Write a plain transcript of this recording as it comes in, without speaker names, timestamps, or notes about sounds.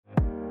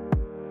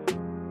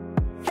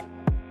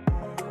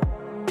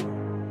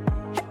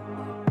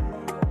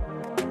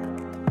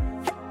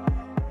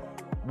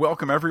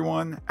Welcome,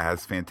 everyone,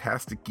 as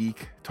Fantastic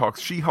Geek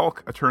talks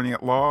She-Hulk, Attorney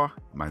at Law.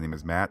 My name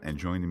is Matt, and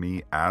joining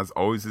me, as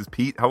always, is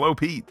Pete. Hello,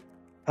 Pete.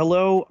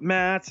 Hello,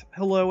 Matt.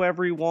 Hello,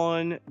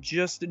 everyone.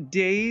 Just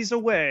days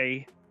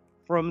away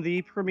from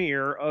the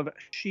premiere of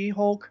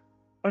She-Hulk,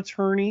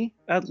 Attorney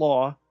at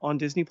Law on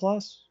Disney+.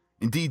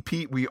 Indeed,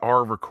 Pete, we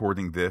are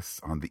recording this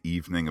on the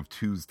evening of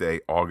Tuesday,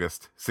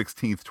 August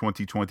 16th,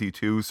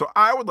 2022. So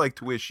I would like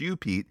to wish you,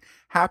 Pete,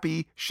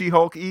 happy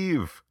She-Hulk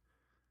Eve.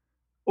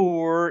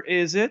 Or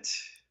is it?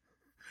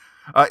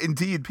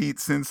 Indeed, Pete,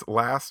 since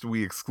last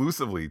we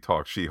exclusively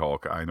talked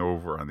She-Hulk, I know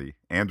over on the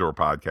Andor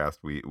podcast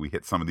we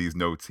hit some of these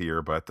notes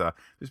here, but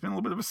there's been a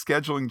little bit of a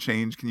scheduling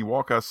change. Can you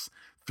walk us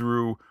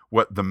through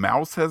what the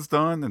mouse has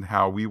done and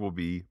how we will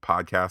be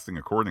podcasting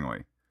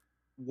accordingly?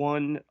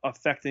 One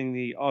affecting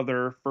the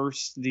other.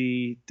 First,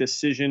 the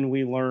decision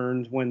we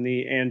learned when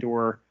the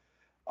Andor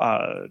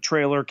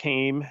trailer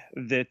came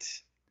that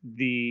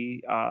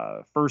the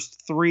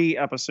first 3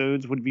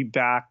 episodes would be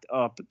backed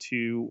up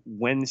to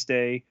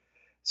Wednesday,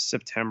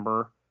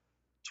 September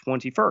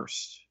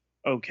 21st.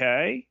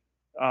 Okay.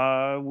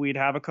 We'd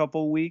have a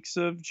couple weeks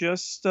of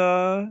just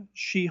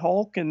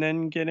She-Hulk and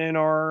then get in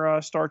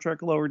our Star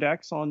Trek Lower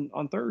Decks on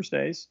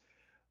Thursdays.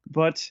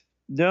 But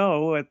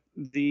no, at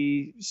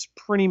the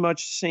pretty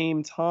much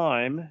same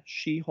time,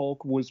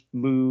 She-Hulk was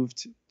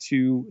moved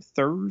to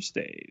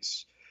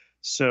Thursdays.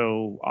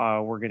 So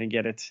we're going to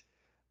get it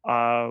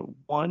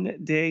 1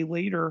 day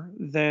later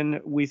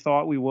than we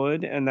thought we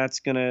would, and that's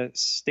going to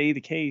stay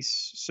the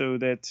case so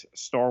that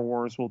Star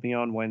Wars will be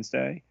on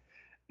Wednesday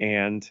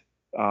and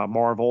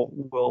Marvel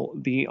will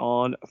be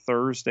on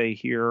Thursday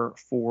here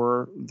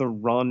for the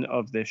run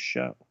of this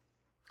show.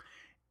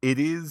 It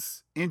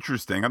is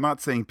interesting. I'm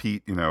not saying,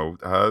 Pete,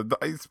 the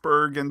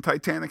iceberg and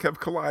Titanic have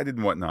collided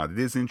and whatnot. It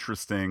is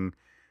interesting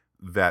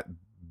that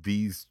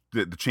the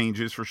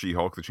changes for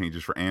She-Hulk, the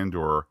changes for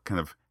Andor kind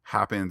of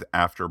happened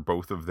after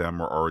both of them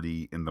were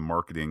already in the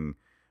marketing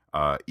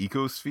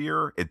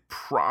ecosphere. It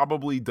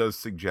probably does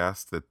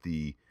suggest that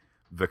the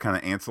kind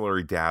of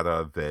ancillary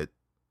data that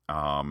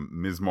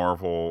Ms.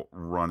 Marvel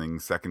running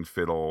second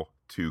fiddle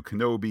to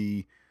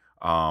Kenobi,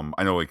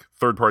 I know like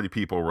third-party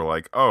people were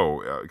like,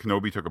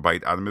 Kenobi took a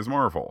bite out of Ms.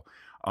 Marvel.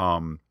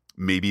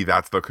 Maybe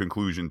that's the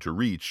conclusion to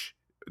reach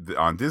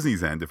on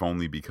Disney's end, if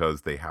only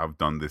because they have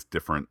done this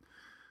different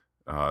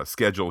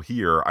schedule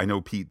here. I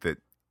know, Pete, that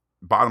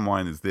bottom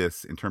line is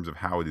this in terms of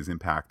how it is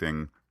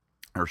impacting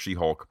our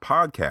She-Hulk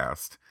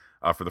podcast.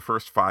 For the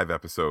first 5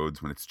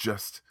 episodes, when it's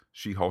just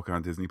She-Hulk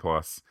on Disney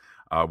Plus,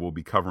 we'll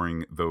be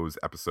covering those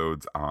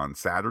episodes on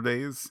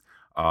Saturdays.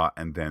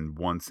 And then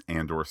once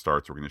Andor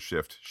starts, we're going to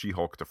shift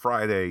She-Hulk to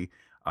Friday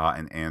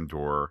and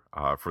Andor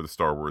for the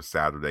Star Wars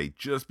Saturday,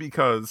 just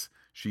because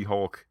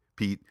She-Hulk,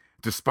 Pete,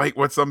 despite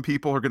what some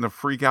people are going to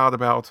freak out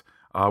about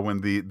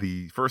when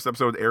the first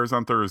episode airs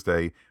on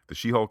Thursday, the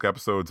She-Hulk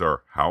episodes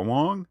are how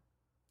long?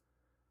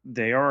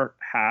 They are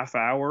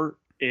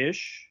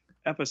half-hour-ish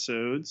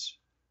episodes,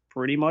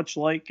 pretty much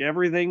like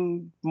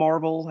everything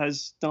Marvel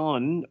has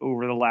done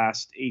over the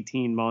last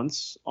 18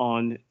 months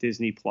on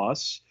Disney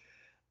Plus.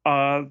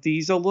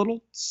 These a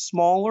little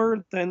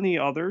smaller than the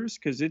others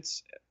because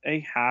it's a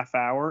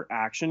half-hour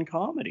action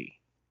comedy.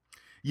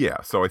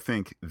 Yeah, so I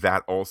think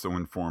that also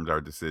informed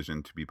our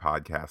decision to be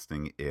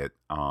podcasting it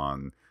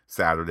on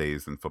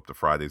Saturdays and flip to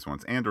Fridays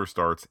once Andor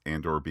starts,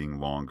 Andor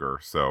being longer.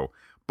 So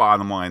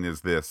bottom line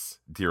is this,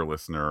 dear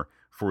listener,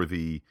 for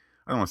the,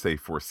 I don't want to say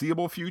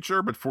foreseeable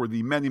future, but for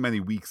the many, many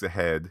weeks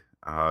ahead,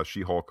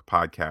 She-Hulk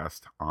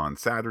podcast on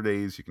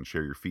Saturdays. You can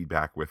share your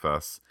feedback with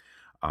us.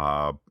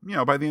 By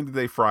the end of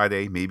the day,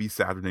 Friday, maybe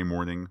Saturday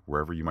morning,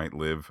 wherever you might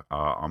live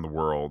on the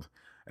world.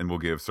 And we'll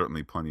give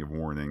certainly plenty of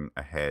warning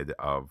ahead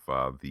of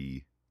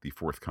the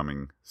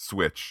forthcoming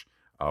switch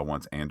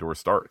once Andor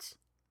starts.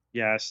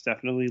 Yes,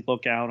 definitely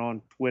look out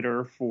on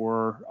Twitter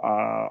for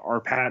our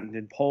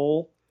patented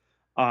poll.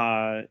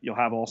 You'll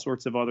have all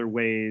sorts of other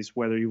ways,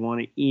 whether you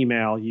want to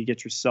email, you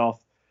get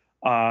yourself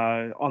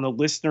on the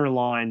listener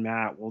line,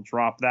 Matt. We'll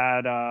drop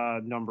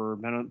that number.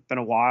 Been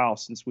a while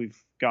since we've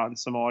gotten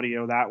some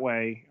audio that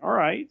way. All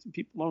right,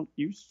 people don't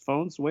use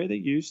phones the way they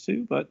used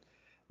to, but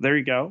there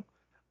you go.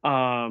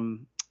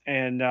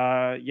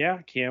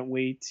 Can't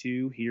wait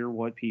to hear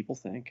what people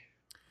think.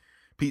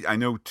 Pete, I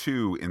know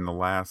too, in the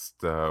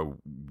last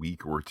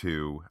week or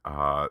two,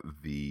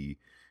 the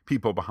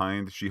people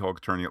behind She-Hulk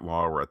Attorney at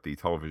Law were at the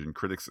Television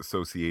Critics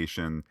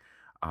Association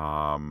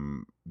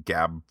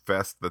Gab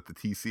Fest that the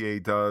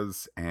TCA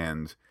does,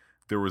 and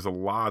there was a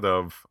lot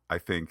of, I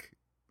think,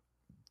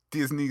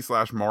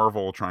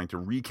 Disney/Marvel trying to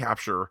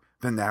recapture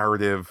the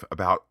narrative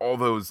about all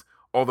those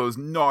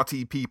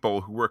naughty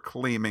people who were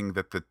claiming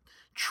that the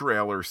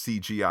trailer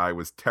CGI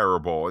was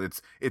terrible.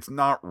 It's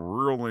not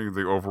really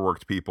the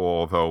overworked people,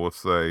 although let's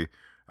say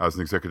as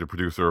an executive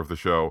producer of the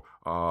show,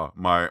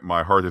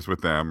 my heart is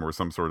with them, or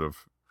some sort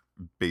of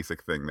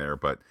basic thing there.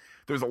 But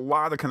there's a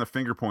lot of kind of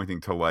finger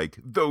pointing to like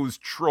those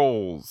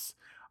trolls,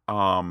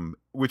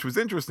 which was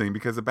interesting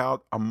because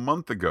about a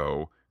month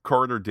ago,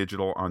 Corridor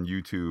Digital on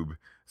YouTube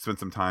spent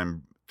some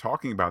time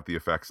talking about the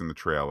effects in the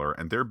trailer,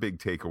 and their big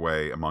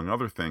takeaway, among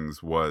other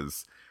things,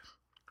 was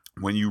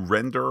when you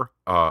render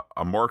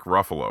a Mark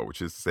Ruffalo,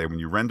 which is to say, when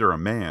you render a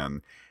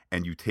man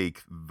and you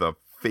take the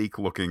fake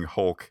looking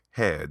Hulk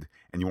head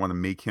and you want to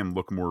make him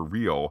look more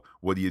real,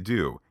 what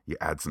do? You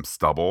add some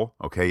stubble,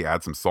 okay? You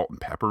add some salt and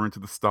pepper into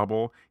the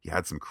stubble. You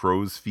add some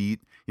crow's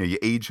feet. You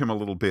age him a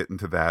little bit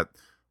into that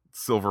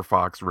silver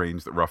fox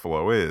range that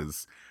Ruffalo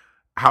is.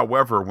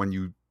 However, when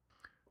you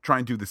try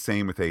and do the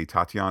same with a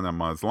Tatiana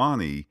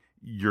Maslany,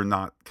 you're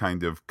not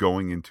kind of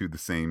going into the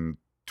same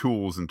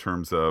tools in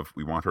terms of,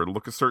 we want her to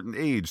look a certain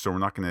age, so we're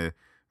not going to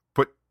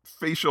put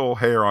facial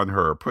hair on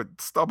her, put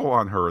stubble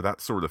on her,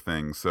 that sort of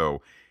thing.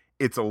 So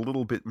it's a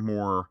little bit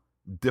more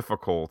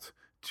difficult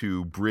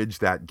to bridge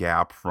that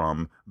gap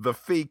from the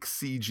fake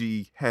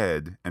CG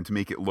head and to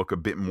make it look a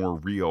bit more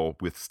real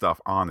with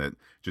stuff on it,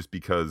 just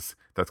because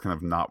that's kind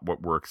of not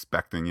what we're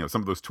expecting.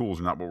 Some of those tools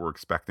are not what we're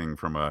expecting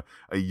from a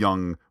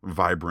young,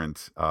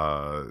 vibrant,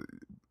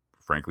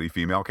 frankly,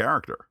 female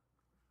character.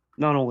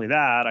 Not only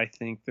that, I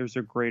think there's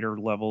a greater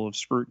level of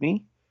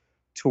scrutiny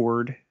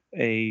toward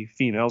a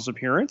female's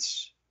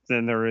appearance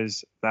than there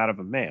is that of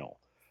a male.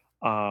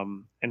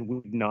 And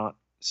we've not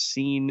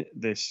seen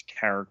this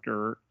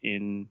character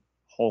in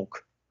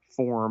Hulk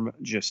form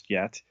just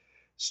yet.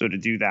 So to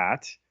do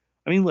that,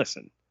 I mean,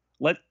 listen,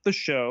 let the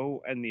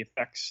show and the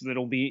effects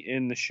that'll be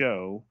in the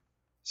show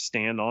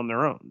stand on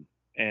their own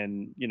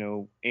and,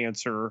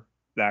 answer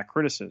that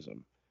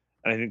criticism.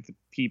 And I think the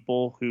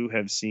people who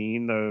have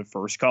seen the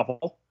first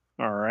couple,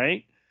 all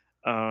right,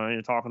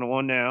 you're talking to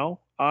one now,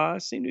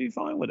 seem to be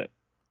fine with it.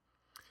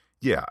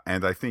 Yeah,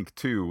 and I think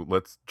too,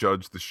 let's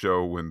judge the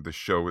show when the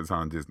show is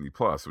on Disney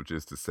Plus, which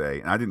is to say,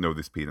 and I didn't know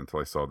this, Pete,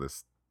 until I saw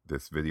this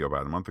video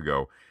about a month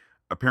ago.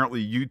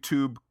 Apparently,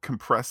 YouTube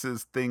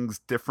compresses things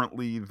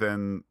differently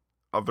than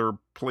other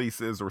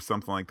places or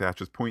something like that.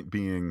 Just point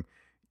being,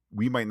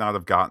 we might not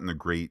have gotten a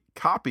great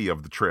copy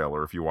of the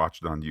trailer if you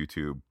watched it on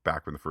YouTube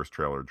back when the first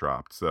trailer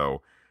dropped.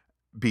 So,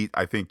 Pete,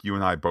 I think you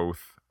and I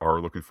both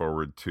are looking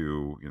forward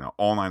to,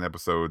 all 9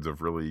 episodes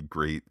of really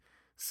great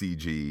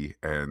CG,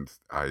 and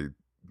I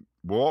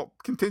will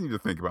continue to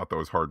think about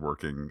those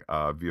hardworking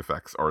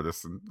VFX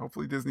artists, and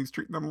hopefully Disney's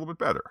treating them a little bit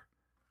better.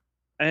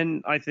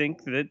 And I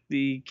think that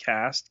the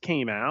cast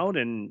came out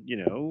and,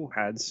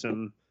 had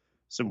some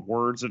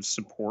words of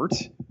support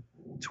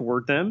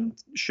toward them,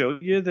 show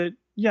you that,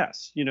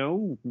 yes,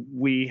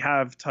 we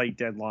have tight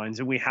deadlines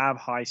and we have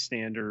high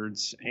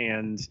standards,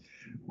 and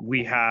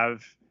we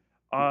have,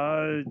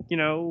 a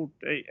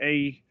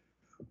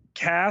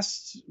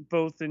cast,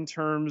 both in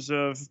terms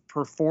of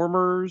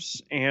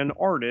performers and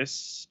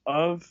artists,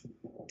 of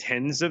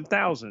tens of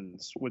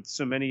thousands with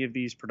so many of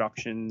these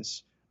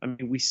productions. I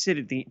mean, we sit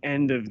at the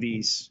end of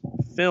these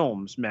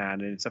films,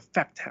 man, and it's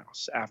effect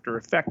house after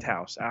effect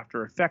house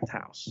after effect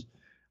house.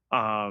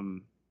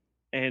 And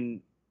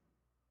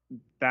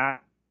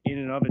that in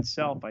and of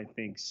itself, I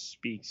think,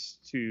 speaks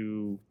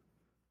to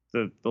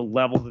the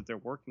level that they're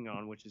working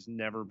on, which has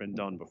never been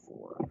done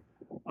before.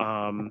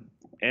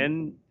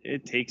 And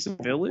it takes a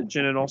village,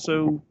 and it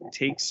also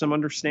takes some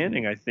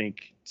understanding, I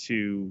think,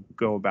 to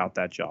go about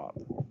that job.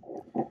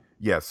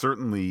 Yeah,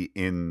 certainly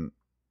in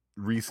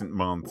recent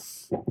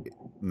months,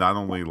 not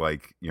only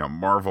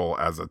Marvel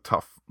as a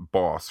tough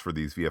boss for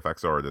these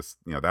VFX artists,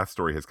 that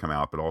story has come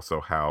out, but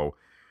also how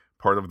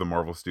part of the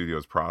Marvel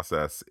Studios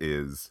process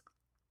is,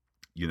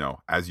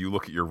 as you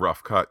look at your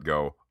rough cut,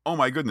 go, oh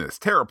my goodness,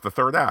 tear up the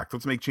third act,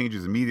 let's make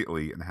changes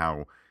immediately, and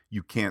how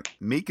you can't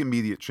make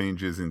immediate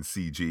changes in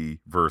CG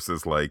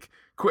versus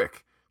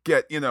quick,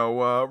 get,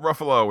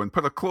 Ruffalo and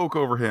put a cloak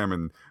over him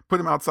and put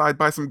him outside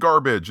by some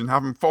garbage and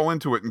have him fall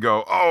into it and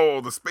go, oh,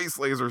 the space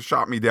laser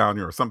shot me down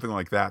here, or something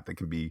like that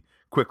can be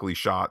quickly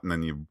shot, and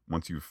then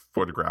once you've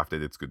photographed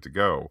it, it's good to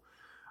go.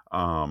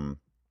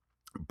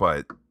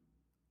 But,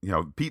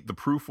 Pete, the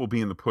proof will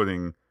be in the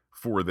pudding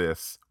for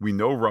this. We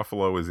know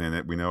Ruffalo is in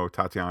it. We know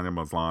Tatiana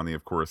Maslany,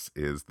 of course,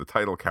 is the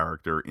title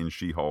character in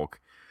She-Hulk.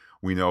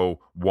 We know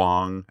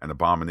Wong and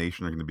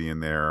Abomination are going to be in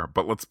there.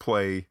 But let's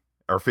play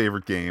our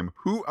favorite game.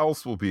 Who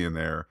else will be in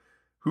there?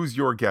 Who's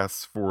your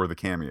guess for the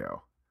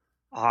cameo?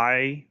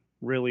 I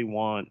really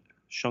want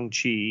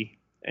Shang-Chi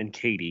and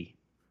Katie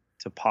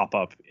to pop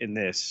up in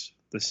this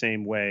the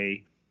same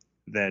way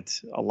that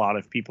a lot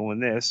of people in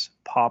this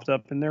popped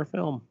up in their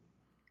film.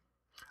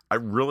 I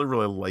really,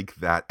 really like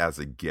that as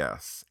a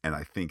guess. And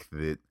I think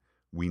that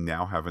we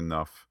now have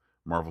enough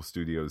Marvel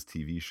Studios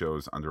TV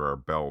shows under our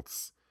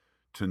belts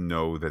to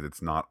know that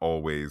it's not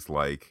always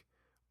like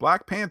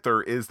Black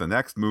Panther is the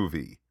next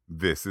movie.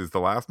 This is the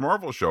last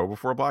Marvel show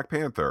before Black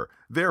Panther.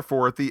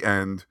 Therefore, at the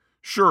end,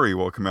 Shuri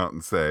will come out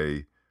and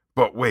say,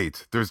 but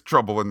wait, there's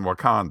trouble in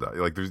Wakanda.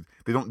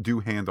 They don't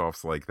do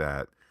handoffs like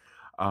that.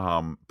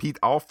 Pete,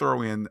 I'll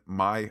throw in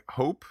my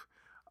hope.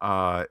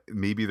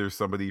 Maybe there's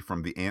somebody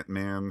from the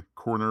Ant-Man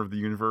corner of the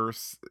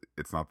universe.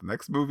 It's not the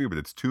next movie, but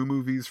it's 2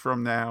 movies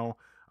from now.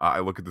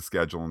 I look at the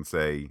schedule and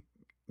say,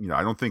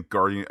 I don't think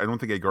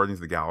a Guardians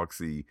of the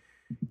Galaxy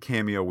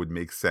cameo would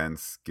make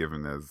sense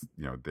given as,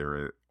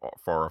 they're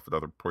far off at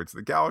other points of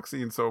the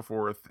galaxy and so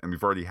forth. And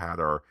we've already had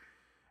our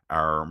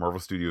Marvel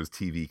Studios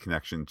TV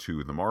connection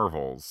to the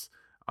Marvels.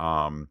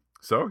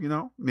 So,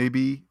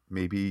 maybe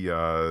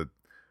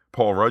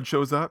Paul Rudd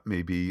shows up,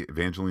 maybe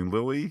Evangeline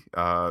Lilly.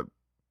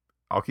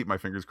 I'll keep my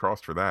fingers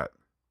crossed for that.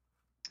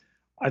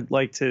 I'd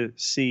like to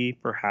see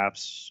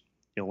perhaps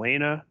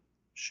Elena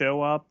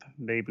show up.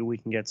 Maybe we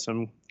can get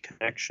some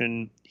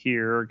connection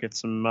here, get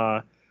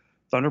some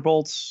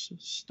Thunderbolts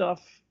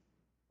stuff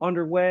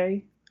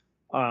underway.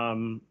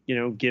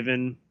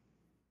 Given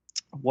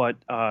what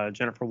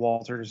Jennifer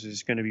Walters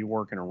is going to be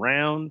working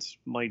around,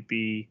 might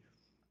be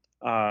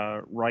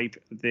ripe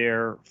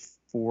there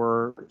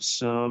for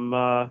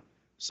some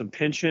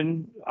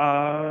pinching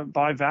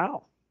by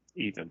Val,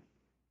 even.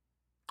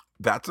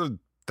 That's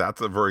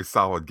a very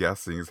solid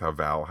guess, seeing as how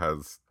Val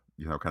has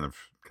kind of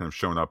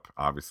shown up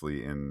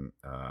obviously in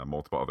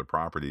multiple other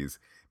properties.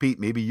 Pete,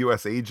 maybe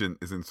U.S. Agent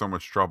is in so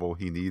much trouble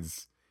he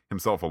needs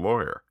himself a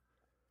lawyer.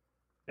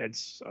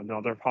 It's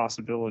another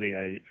possibility.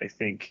 I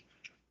think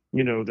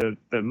the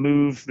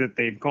move that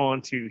they've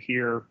gone to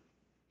here,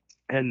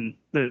 and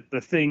the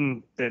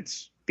thing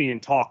that's being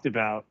talked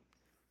about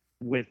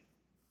with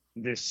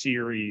this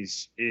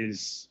series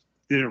is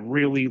that it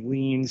really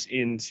leans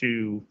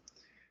into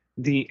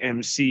the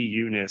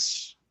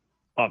MCU-ness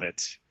of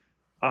it.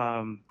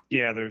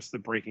 Yeah, there's the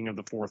breaking of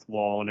the fourth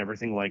wall and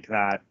everything like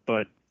that,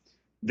 but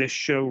this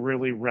show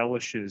really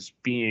relishes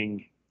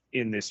being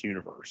in this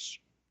universe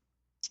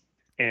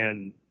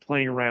and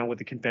playing around with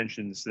the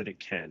conventions that it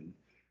can.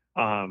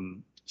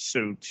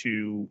 So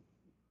to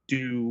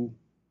do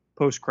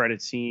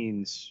post-credit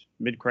scenes,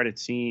 mid-credit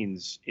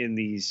scenes in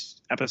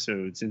these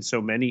episodes, and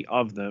so many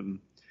of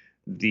them,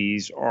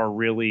 these are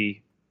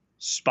really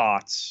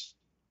spots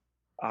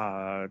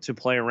to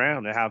play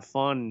around, to have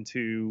fun,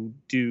 to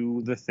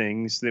do the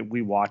things that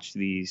we watch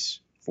these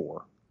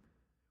for.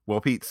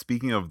 Well, Pete,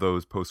 speaking of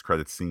those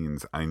post-credit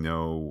scenes, I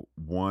know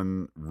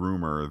one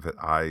rumor that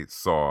I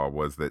saw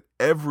was that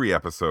every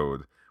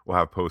episode will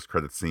have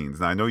post-credit scenes.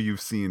 Now, I know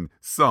you've seen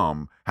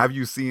some. Have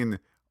you seen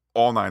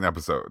all 9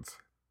 episodes?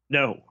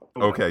 No.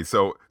 Okay,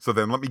 so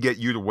then let me get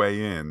you to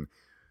weigh in.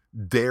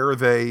 Dare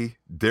they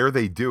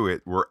do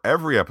it where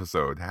every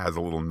episode has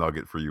a little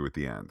nugget for you at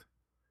the end?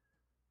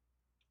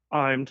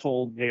 I'm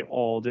told they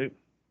all do.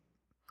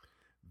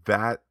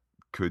 That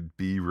could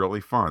be really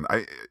fun.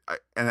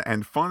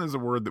 And fun is a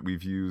word that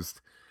we've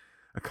used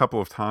a couple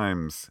of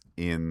times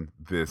in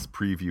this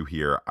preview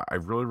here. I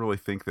really, really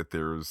think that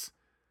there's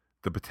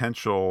the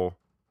potential.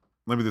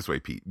 Let me this way,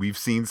 Pete. We've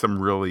seen some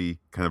really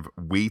kind of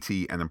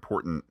weighty and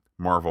important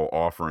Marvel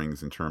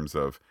offerings in terms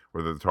of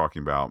whether they're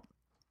talking about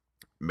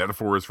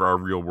metaphors for our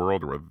real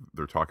world or whether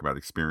they're talking about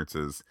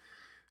experiences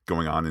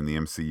going on in the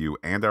MCU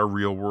and our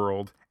real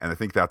world. And I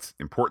think that's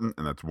important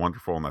and that's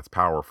wonderful and that's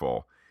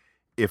powerful.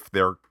 If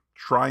they're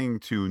trying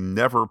to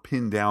never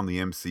pin down the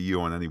MCU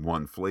on any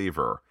one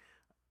flavor,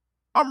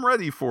 I'm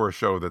ready for a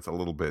show that's a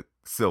little bit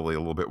silly, a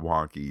little bit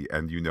wonky,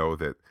 and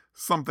that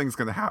something's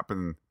going to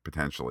happen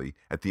potentially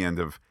at the end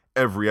of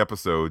every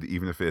episode,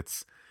 even if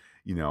it's,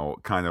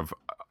 kind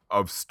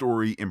of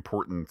story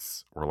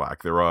importance or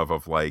lack thereof,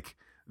 of like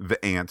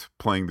the ant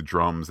playing the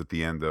drums at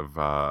the end of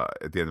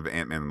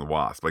Ant-Man and the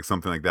Wasp, like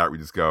something like that. We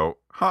just go,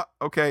 huh,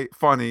 okay,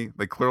 funny.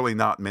 Like clearly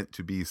not meant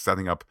to be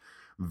setting up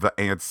the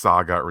ant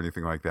saga or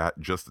anything like that,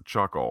 just a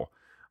chuckle.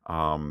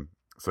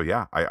 So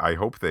yeah, I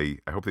hope they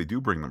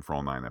do bring them for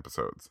all 9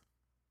 episodes.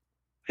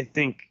 I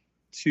think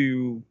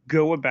to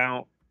go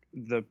about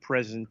the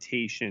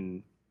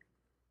presentation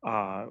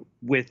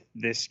with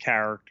this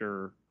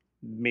character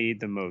made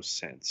the most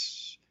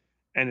sense.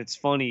 And it's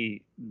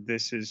funny,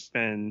 this has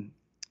been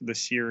the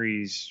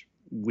series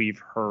we've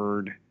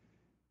heard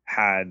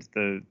had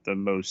the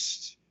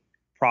most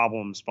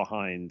problems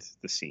behind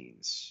the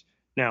scenes.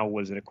 Now,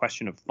 was it a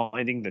question of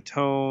finding the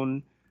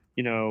tone?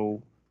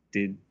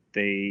 Did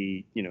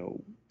they,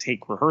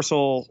 take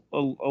rehearsal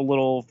a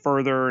little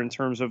further in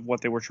terms of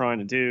what they were trying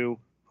to do?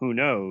 Who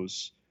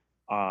knows?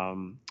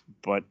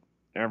 But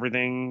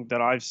everything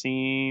that I've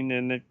seen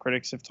and that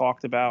critics have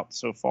talked about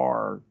so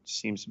far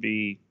seems to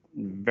be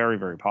very,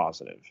 very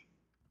positive.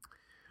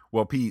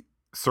 Well, Pete,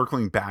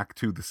 circling back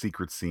to the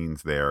secret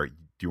scenes there, do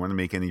you want to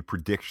make any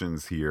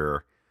predictions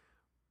here?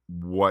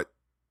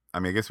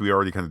 I guess we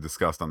already kind of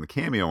discussed on the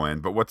cameo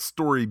end, but what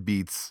story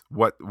beats,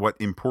 what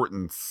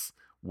importance,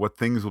 what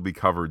things will be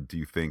covered, do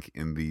you think,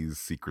 in these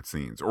secret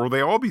scenes? Or will they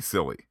all be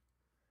silly?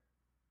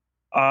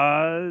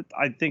 I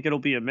think it'll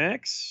be a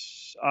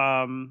mix.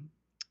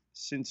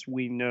 Since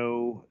we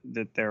know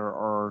that there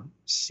are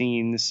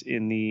scenes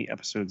in the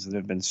episodes that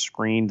have been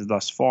screened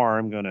thus far,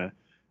 I'm going to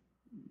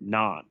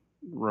not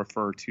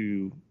refer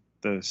to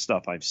the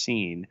stuff I've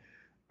seen,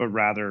 but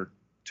rather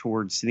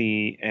towards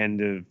the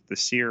end of the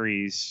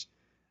series.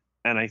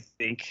 And I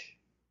think,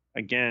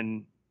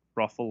 again,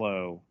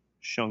 Ruffalo,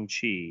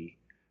 Shang-Chi,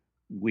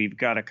 we've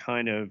got to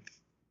kind of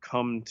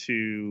come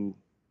to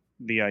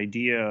the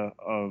idea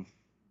of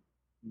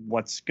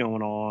what's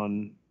going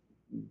on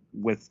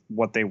with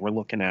what they were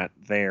looking at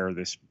there,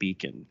 this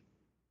beacon.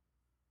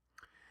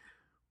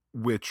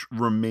 which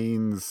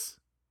remains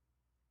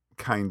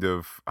kind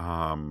of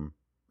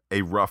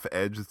a rough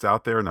edge that's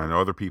out there. And I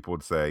know other people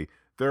would say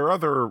there are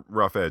other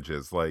rough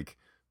edges, like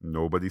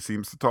nobody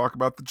seems to talk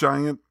about the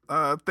giant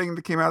thing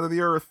that came out of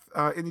the earth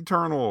in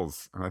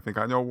Eternals. And I think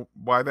I know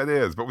why that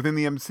is. But within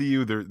the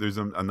MCU, there's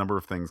a number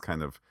of things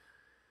kind of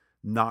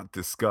not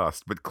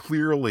discussed. But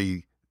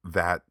clearly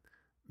that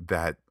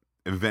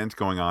event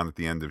going on at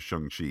the end of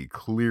Shang-Chi,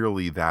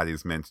 clearly that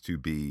is meant to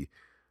be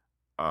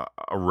a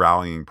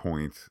rallying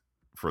point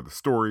for the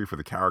story, for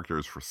the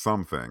characters, for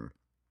something.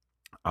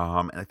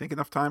 And I think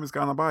enough time has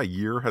gone by. A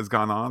year has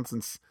gone on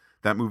since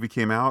that movie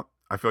came out.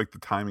 I feel like the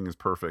timing is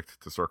perfect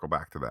to circle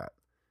back to that.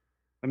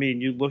 I mean,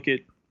 you look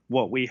at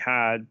what we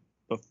had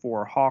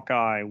before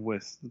Hawkeye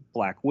with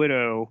Black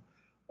Widow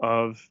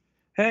of,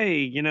 hey,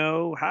 you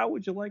know, how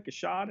would you like a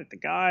shot at the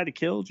guy that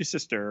killed your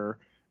sister?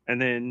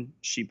 And then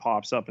she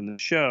pops up in the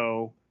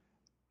show.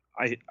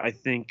 I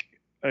think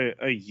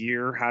a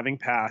year having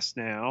passed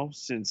now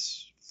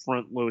since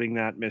front loading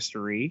that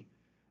mystery,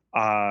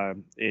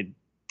 it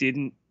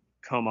didn't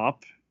come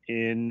up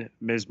in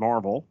Ms.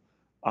 Marvel.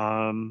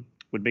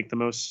 Would make the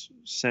most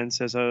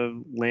sense as a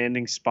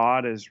landing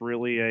spot, as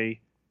really a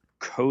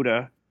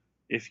coda,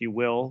 if you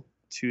will,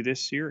 to this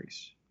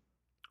series.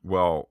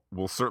 Well,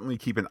 we'll certainly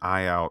keep an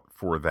eye out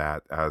for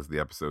that as the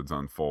episodes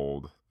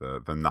unfold.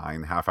 The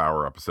 9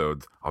 half-hour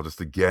episodes. I'll just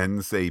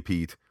again say,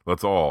 Pete,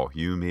 let's all,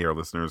 you, me, our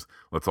listeners,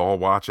 let's all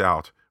watch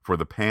out for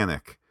the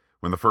panic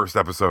when the first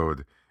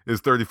episode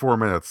is 34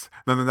 minutes,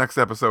 then the next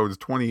episode is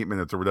 28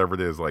 minutes or whatever it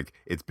is. Like,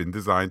 it's been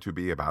designed to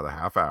be about a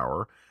half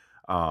hour.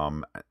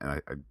 And I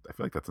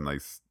feel like that's a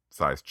nice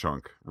size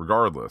chunk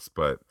regardless,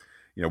 but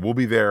you know, we'll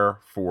be there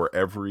for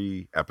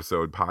every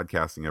episode,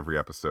 podcasting every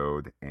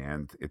episode,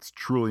 and it's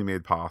truly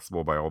made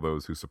possible by all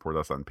those who support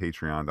us on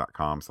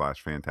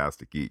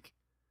patreon.com/fantasticgeek.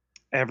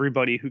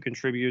 Everybody who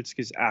contributes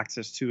gets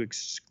access to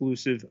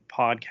exclusive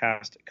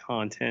podcast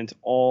content,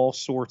 all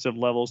sorts of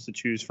levels to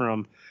choose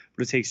from,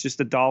 but it takes just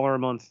 $1 a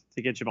month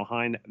to get you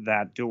behind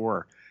that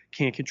door.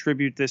 Can't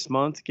contribute this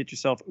month? Get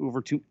yourself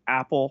over to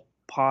Apple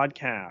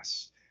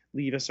Podcasts.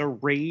 Leave us a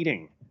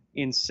rating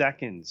in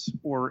seconds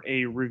or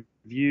a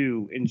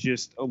review in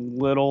just a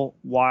little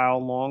while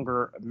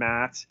longer,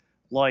 Matt,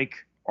 like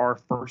our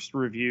first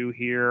review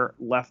here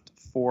left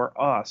for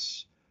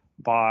us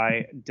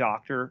by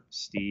Dr.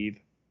 Steve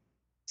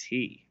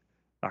T.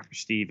 Dr.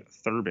 Steve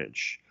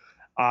Thurbage,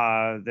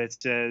 that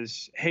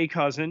says, hey,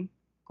 cousin,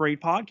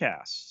 great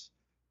podcasts,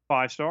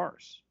 5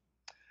 stars.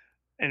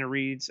 And it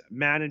reads,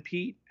 Matt and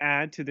Pete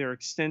add to their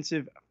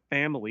extensive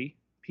family,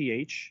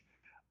 PH,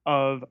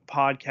 of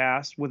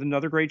podcasts with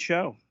another great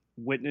show.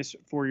 Witness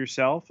for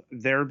yourself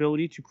their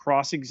ability to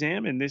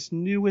cross-examine this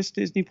newest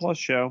Disney Plus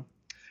show.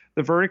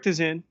 The verdict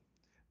is in.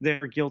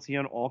 They're guilty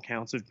on all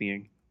counts of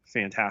being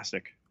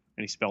fantastic.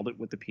 And he spelled it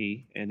with the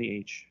P and the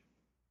H.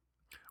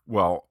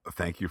 Well,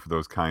 thank you for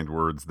those kind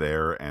words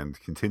there. And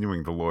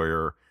continuing the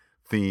lawyer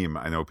theme,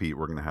 I know, Pete,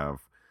 we're going to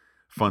have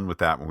fun with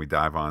that when we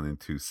dive on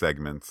into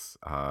segments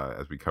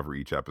as we cover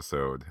each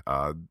episode.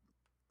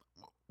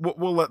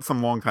 We'll let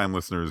some longtime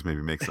listeners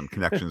maybe make some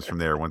connections from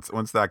there once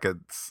that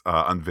gets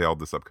unveiled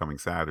this upcoming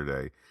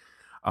Saturday.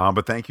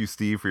 But thank you,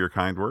 Steve, for your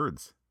kind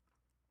words.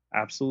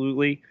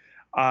 Absolutely.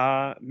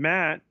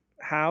 Matt,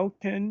 how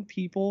can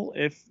people,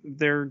 if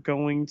they're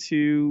going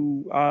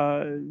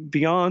to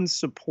beyond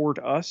support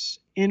us,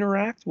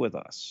 interact with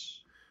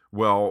us?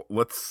 Well,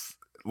 let's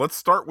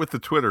start with the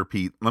Twitter,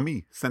 Pete. Let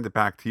me send it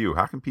back to you.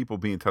 How can people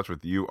be in touch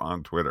with you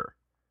on Twitter?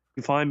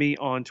 You can find me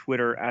on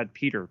Twitter at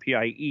Peter,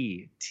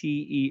 Pieterj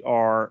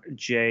Ketelaar,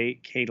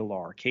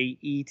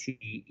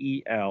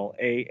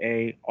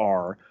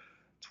 Ketelaar,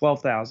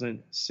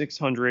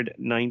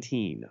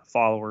 12,619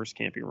 followers.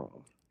 Can't be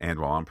wrong. And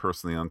while I'm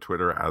personally on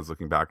Twitter as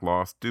Looking Back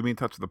Lost, do be in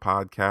touch with the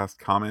podcast.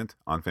 Comment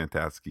on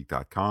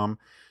fantasticgeek.com.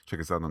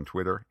 Check us out on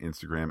Twitter,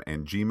 Instagram,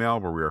 and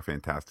Gmail, where we are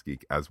Fantastic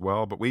Geek as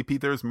well. But wait,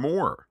 Pete, there's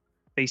more.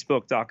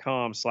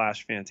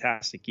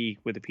 Facebook.com/fantasticgeek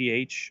with a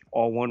PH,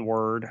 all one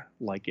word,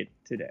 like it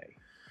today.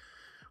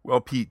 Well,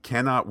 Pete,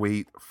 cannot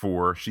wait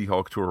for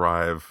She-Hulk to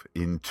arrive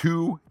in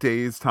 2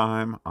 days'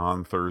 time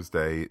on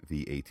Thursday,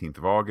 the 18th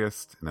of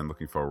August. And then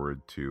looking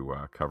forward to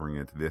covering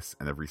it this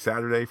and every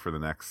Saturday for the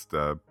next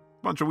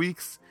bunch of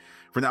weeks.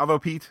 For now, though,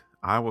 Pete,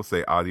 I will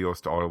say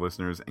adios to all our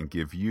listeners and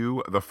give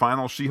you the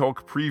final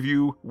She-Hulk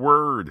preview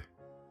word.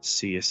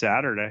 See you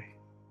Saturday.